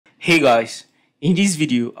Hey guys, in this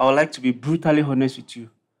video, I would like to be brutally honest with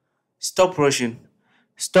you. Stop rushing.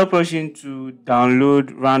 Stop rushing to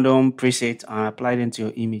download random presets and apply them to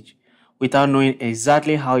your image without knowing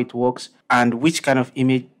exactly how it works and which kind of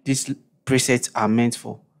image these presets are meant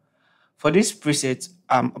for. For this preset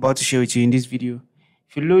I'm about to share with you in this video,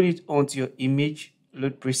 if you load it onto your image,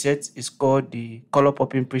 load preset is called the color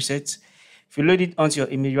popping preset. If you load it onto your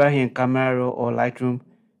image right here in Camera Raw or Lightroom,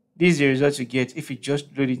 this is the result you get if you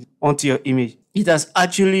just load it onto your image. It has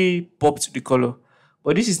actually popped the color,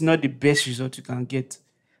 but this is not the best result you can get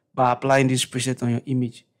by applying this preset on your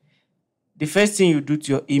image. The first thing you do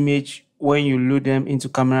to your image when you load them into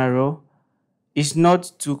Camera Raw is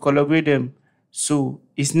not to color grade them. So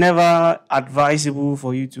it's never advisable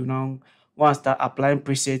for you to now go and start applying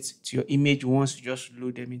presets to your image once you just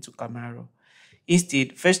load them into Camera Raw.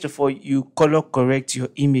 Instead, first of all, you color correct your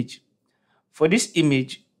image. For this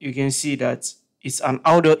image, you can see that it's an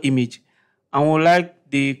outdoor image and we like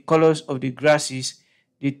the colors of the grasses,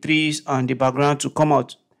 the trees and the background to come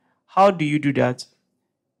out. How do you do that?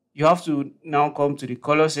 You have to now come to the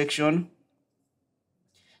color section.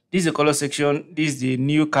 This is the color section. This is the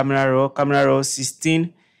new Camera Raw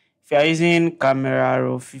 16. If you are using Camera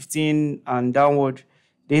Raw 15 and downward,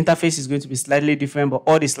 the interface is going to be slightly different, but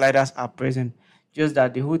all the sliders are present. Just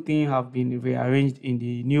that the whole thing have been rearranged in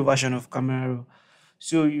the new version of Camera Raw.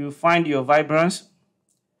 So you find your vibrance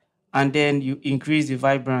and then you increase the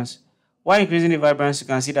vibrance. While increasing the vibrance, you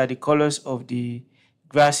can see that the colors of the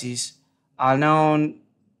grasses are now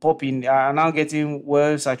popping, are now getting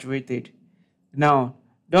well saturated. Now,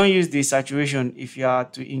 don't use the saturation if you are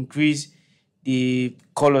to increase the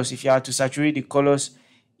colors, if you are to saturate the colors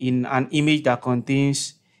in an image that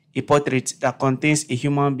contains a portrait, that contains a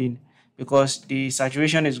human being, because the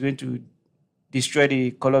saturation is going to destroy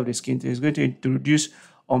the color of the skin tone. It's going to introduce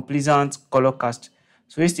unpleasant color cast.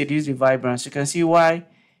 So instead, use the vibrance. You can see why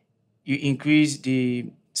you increase the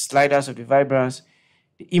sliders of the vibrance.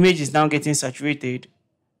 The image is now getting saturated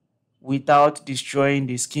without destroying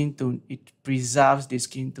the skin tone. It preserves the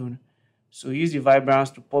skin tone. So use the vibrance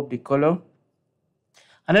to pop the color.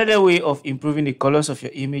 Another way of improving the colors of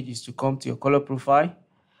your image is to come to your color profile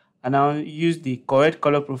and now use the correct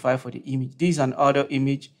color profile for the image. This is an outdoor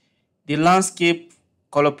image. The landscape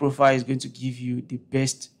color profile is going to give you the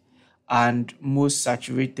best and most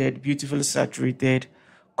saturated, beautifully saturated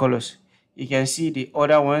colors. You can see the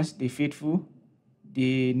other ones, the faithful,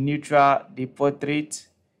 the neutral, the portrait,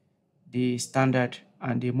 the standard,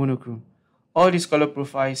 and the monochrome. All these color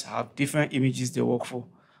profiles have different images they work for.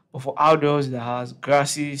 But for outdoors that has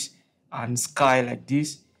grasses and sky like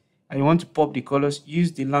this, and you want to pop the colors,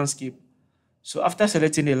 use the landscape. So after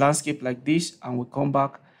selecting the landscape like this, and we come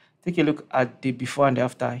back, take a look at the before and the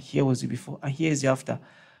after. Here was the before and here is the after.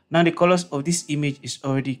 Now the colors of this image is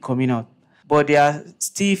already coming out. But there are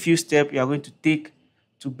still few steps you are going to take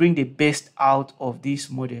to bring the best out of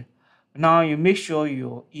this model. Now you make sure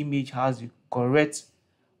your image has the correct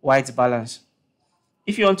white balance.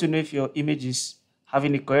 If you want to know if your image is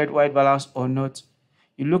having the correct white balance or not,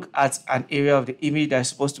 you look at an area of the image that is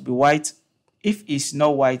supposed to be white. If it's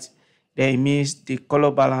not white, then it means the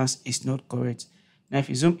color balance is not correct. Now if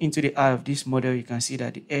you zoom into the eye of this model, you can see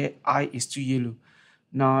that the eye is too yellow.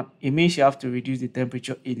 Now it means you have to reduce the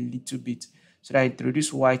temperature a little bit so that it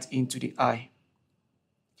introduce white into the eye.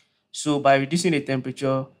 So by reducing the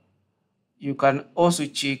temperature, you can also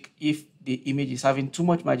check if the image is having too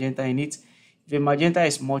much magenta in it. If the magenta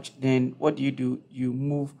is much, then what do? You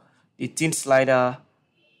move the tint slider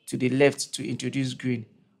to the left to introduce green.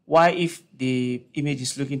 Why if the image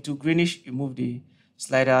is looking too greenish, you move the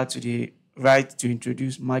slider to the right to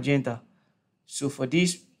introduce magenta. So for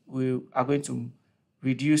this, we are going to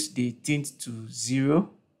reduce the tint to 0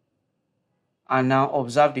 and now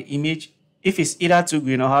observe the image if it's either too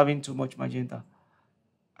green or having too much magenta.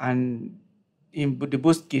 And in the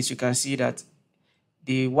both case, you can see that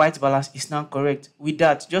the white balance is now correct. With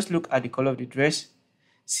that, just look at the color of the dress,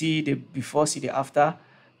 see the before, see the after.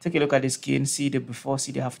 Take a look at the skin, see the before,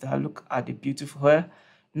 see the after. Look at the beautiful hair.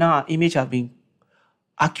 Now our image has been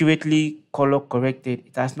accurately color corrected.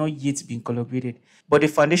 It has not yet been color graded, but the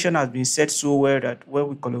foundation has been set so well that when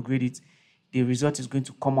we color grade it, the result is going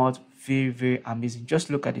to come out very, very amazing.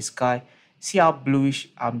 Just look at the sky. See how bluish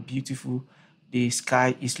and beautiful the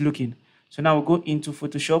sky is looking. So now we'll go into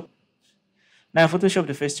Photoshop. Now in Photoshop,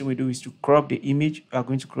 the first thing we do is to crop the image. We are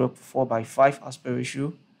going to crop 4:5 as per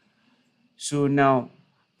ratio. So now,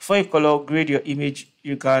 before you color grade your image,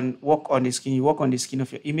 you can work on the skin. You work on the skin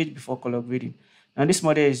of your image before color grading. Now this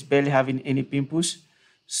model is barely having any pimples,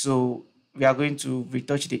 so we are going to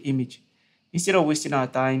retouch the image. Instead of wasting our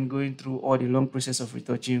time going through all the long process of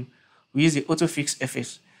retouching, we use the autofix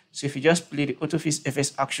FS. So if you just play the autofix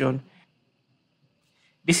FS action,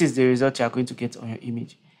 this is the result you are going to get on your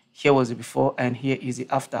image. Here was the before and here is the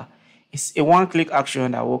after. It's a one-click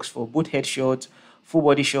action that works for both headshot, full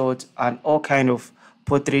body shot, and all kind of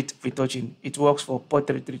portrait retouching. It works for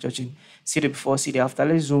portrait retouching. See the before, see the after.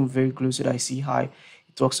 Let's zoom very close so that I see how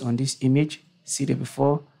it works on this image. See the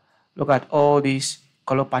before. Look at all these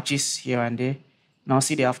color patches here and there. Now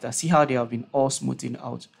see the after. See how they have been all smoothened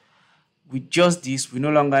out. With just this, we no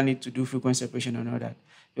longer need to do frequency separation and all that.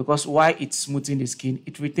 Because while it's smoothing the skin,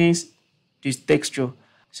 it retains this texture.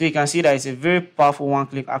 So you can see that it's a very powerful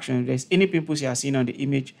one-click action. If there's any pimples you are seeing on the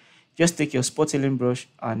image, just take your spot healing brush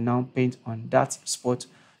and now paint on that spot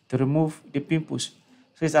to remove the pimples.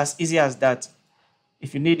 So it's as easy as that.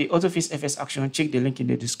 If you need the AutoFix FS action, check the link in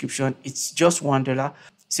the description. It's just $1.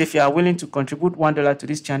 So if you are willing to contribute $1 to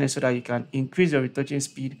this channel so that you can increase your retouching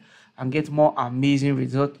speed and get more amazing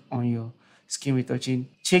results on your skin retouching,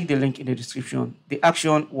 check the link in the description. The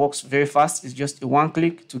action works very fast. It's just a one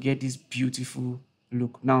click to get this beautiful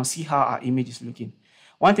look. Now see how our image is looking.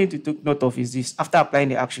 One thing to take note of is this: after applying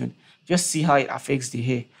the action, just see how it affects the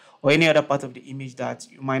hair or any other part of the image that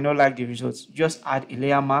you might not like the results. Just add a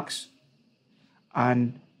layer mask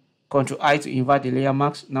and Ctrl I to invert the layer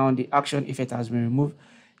mask. Now the action effect has been removed.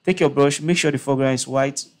 Take your brush, make sure the foreground is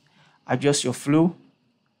white, adjust your flow,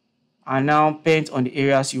 and now paint on the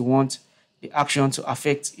areas you want the action to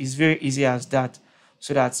affect. It's very easy as that,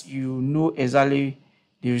 so that you know exactly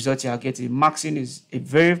the result you are getting. Maxing is a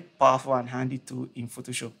very powerful and handy tool in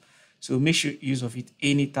Photoshop, so make sure use of it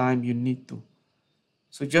anytime you need to.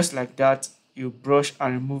 So just like that, you brush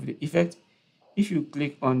and remove the effect. If you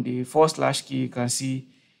click on the / key, you can see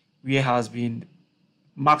where it has been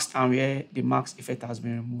maxed and where the max effect has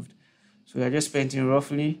been removed. So we are just painting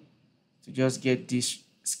roughly to just get this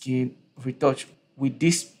skin retouch with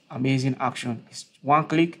this amazing action. It's one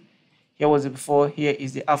click. Here was the before, here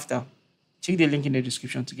is the after. Check the link in the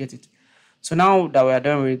description to get it. So now that we are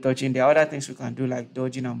done with retouching, there are other things we can do like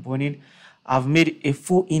dodging and burning. I've made a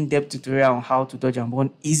full in-depth tutorial on how to dodge and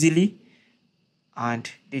burn easily, and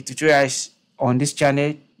the tutorial is on this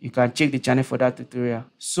channel. You can check the channel for that tutorial.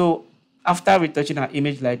 So after retouching an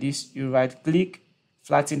image like this, you right click,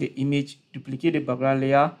 flatten the image, duplicate the background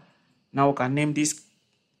layer. Now we can name this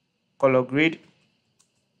color grade,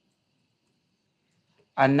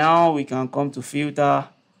 and now we can come to filter.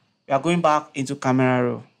 We are going back into camera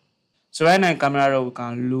raw. So right now in camera raw, we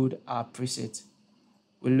can load our preset.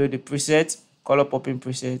 We load the preset, color popping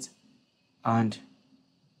preset, and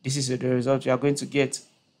this is the result you are going to get.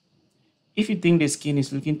 If you think the skin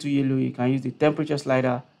is looking too yellow, you can use the temperature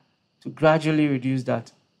slider to gradually reduce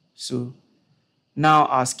that. So now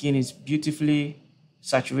our skin is beautifully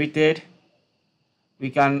saturated.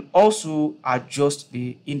 We can also adjust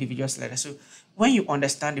the individual slider. So when you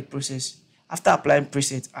understand the process, after applying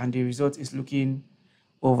preset and the result is looking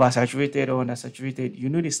oversaturated or undersaturated, you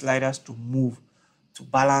know the sliders to move to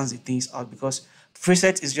balance the things out, because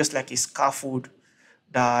preset is just like a scaffold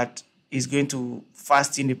that is going to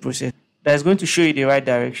fasten the process, that is going to show you the right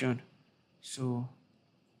direction. So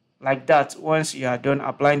like that, once you are done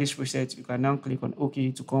applying this preset, you can now click on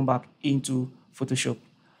OK to come back into Photoshop.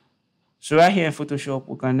 So right here in Photoshop,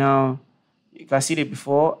 you can see the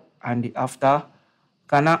before and the after. You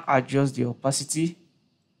can now adjust the opacity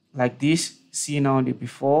like this. See now the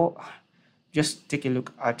before. Just take a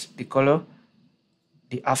look at the color,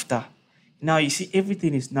 the after. Now you see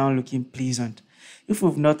everything is now looking pleasant. If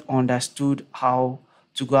we've not understood how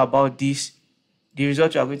to go about this, the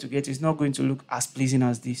result you are going to get is not going to look as pleasing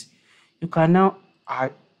as this. You can now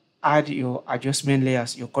add your adjustment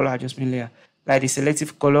layers, your color adjustment layer. Like the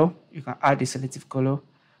selective color, you can add the selective color.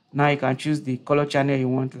 Now you can choose the color channel you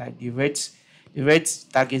want, like the reds. The reds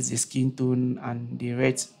targets the skin tone, and the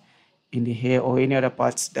reds in the hair or any other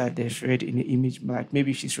parts that there's red in the image, like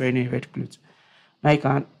maybe she's wearing a red clothes. Now you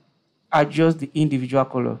can adjust the individual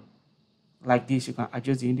color. Like this, you can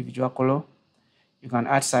adjust the individual color. You can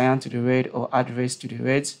add cyan to the red or add reds to the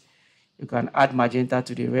reds. You can add magenta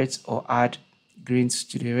to the reds or add greens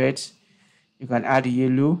to the reds. You can add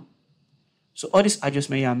yellow. So all this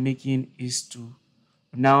adjustment you are making is to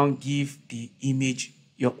now give the image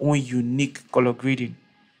your own unique color grading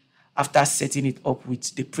after setting it up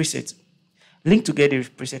with the preset. Link to get the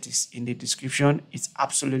preset is in the description. It's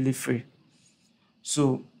absolutely free.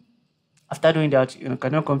 So after doing that, you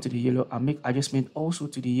can now come to the yellow and make adjustment also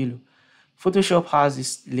to the yellow. Photoshop has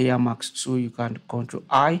this layer mask, so you can Ctrl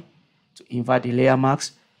I to invert the layer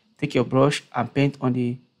mask. Take your brush and paint on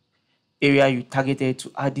the area you targeted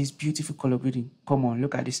to add this beautiful color grading. Come on,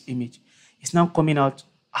 look at this image. It's now coming out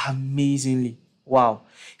amazingly. Wow.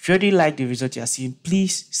 If you already like the result you're seeing,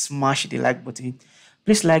 please smash the like button.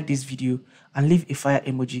 Please like this video and leave a fire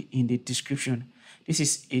emoji in the description. This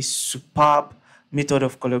is a superb method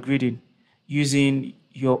of color grading using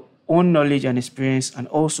your own knowledge and experience, and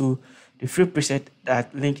also the free preset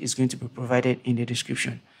that link is going to be provided in the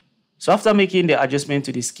description. So after making the adjustment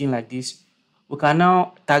to the skin like this, we can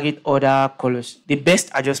now target other colors. The best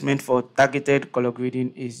adjustment for targeted color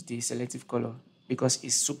grading is the selective color because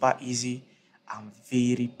it's super easy and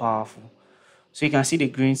very powerful. So you can see the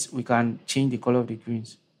greens, we can change the color of the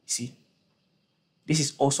greens. See, this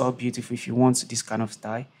is also beautiful if you want this kind of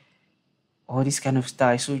style or this kind of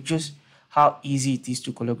style. So just how easy it is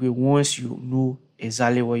to color grade once you know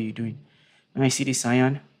exactly what you're doing. Now you see the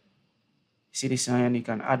cyan. See the cyan, you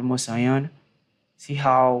can add more cyan. See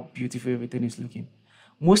how beautiful everything is looking.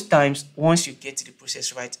 Most times, once you get the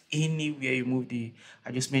process right, anywhere you move the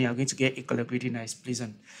adjustment, you're going to get a color grading that is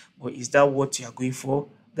pleasant. But is that what you are going for?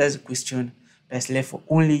 That's a question that's left for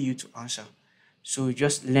only you to answer. So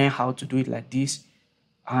just learn how to do it like this,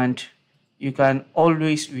 and you can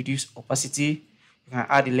always reduce opacity. You can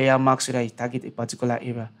add a layer mark so that you target a particular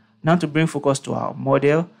area. Now to bring focus to our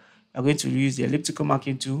model, we're going to use the elliptical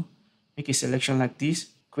marking tool. Make a selection like this.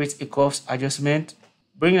 Create a curves adjustment.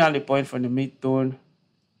 Bring down the point from the mid-tone.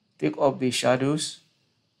 Take up the shadows.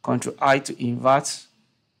 Ctrl I to invert.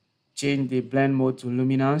 Change the blend mode to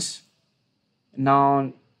luminance.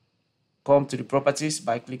 Now come to the properties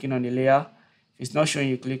by clicking on the layer. If it's not showing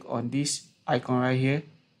you, click on this icon right here.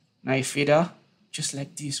 Now a fader, just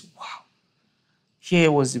like this. Wow. Here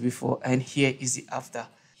was the before and here is the after.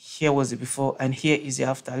 Here was the before and here is the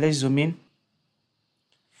after. Let's zoom in.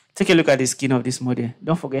 Take a look at the skin of this model.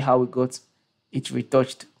 Don't forget how we got it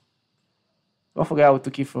retouched. Don't forget how we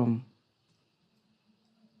took it from.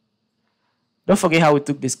 Don't forget how we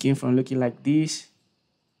took the skin from looking like this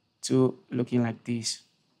to looking like this.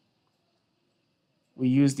 We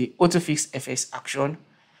use the Autofix FX action.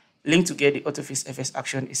 Link to get the Autofix FX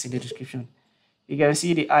action is in the description. You can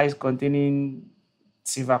see the eyes containing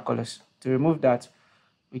silver colors. To remove that,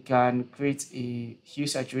 we can create a hue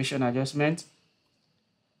saturation adjustment.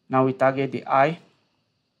 Now we target the eye.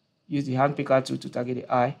 Use the hand picker tool to target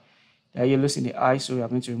the eye. There are yellows in the eye, so we are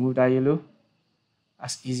going to remove that yellow.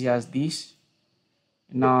 As easy as this.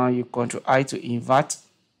 Now you Ctrl I to invert.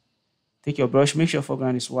 Take your brush, make sure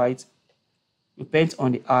foreground is white. You paint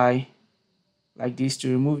on the eye like this to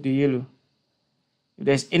remove the yellow. If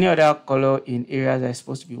there's any other color in areas that is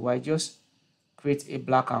supposed to be white, just create a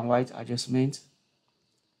black and white adjustment.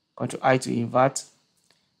 Ctrl I to invert.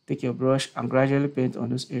 Take your brush and gradually paint on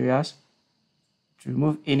those areas to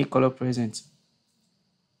remove any color present.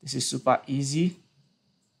 This is super easy.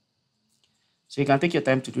 So you can take your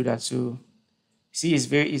time to do that. So see, it's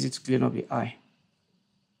very easy to clean up the eye.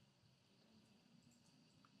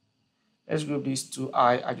 Let's group these two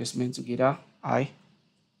eye adjustments together. Eye.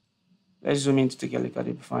 Let's zoom in to take a look at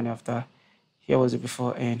the before and after. Here was the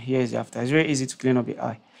before and here is the after. It's very easy to clean up the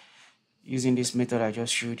eye using this method I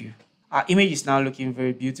just showed you. Our image is now looking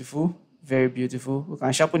very beautiful. Very beautiful. We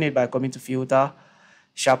can sharpen it by coming to filter,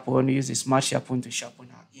 sharpen, use the smart sharpen to sharpen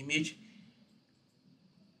our image.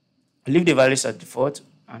 Leave the values at default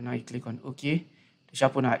and now you click on OK to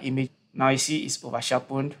sharpen our image. Now you see it's over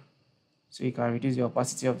sharpened, so you can reduce the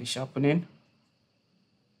opacity of the sharpening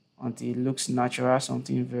until it looks natural,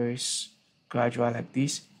 something very gradual like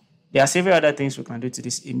this. There are several other things we can do to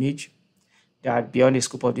this image that are beyond the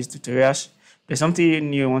scope of these tutorials. There's something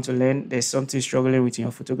new you want to learn, there's something struggling with in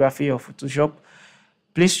your photography or Photoshop,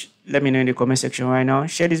 please let me know in the comment section right now.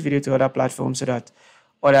 Share this video to other platforms so that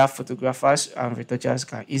other photographers and retouchers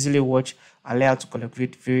can easily watch and learn how to color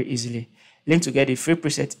grade very easily. Link to get the free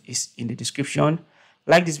preset is in the description.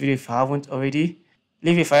 Like this video if you haven't already.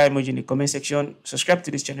 Leave a fire emoji in the comment section. Subscribe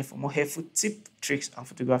to this channel for more helpful tips, tricks, and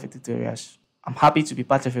photography tutorials. I'm happy to be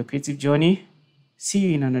part of your creative journey. See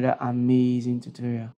you in another amazing tutorial.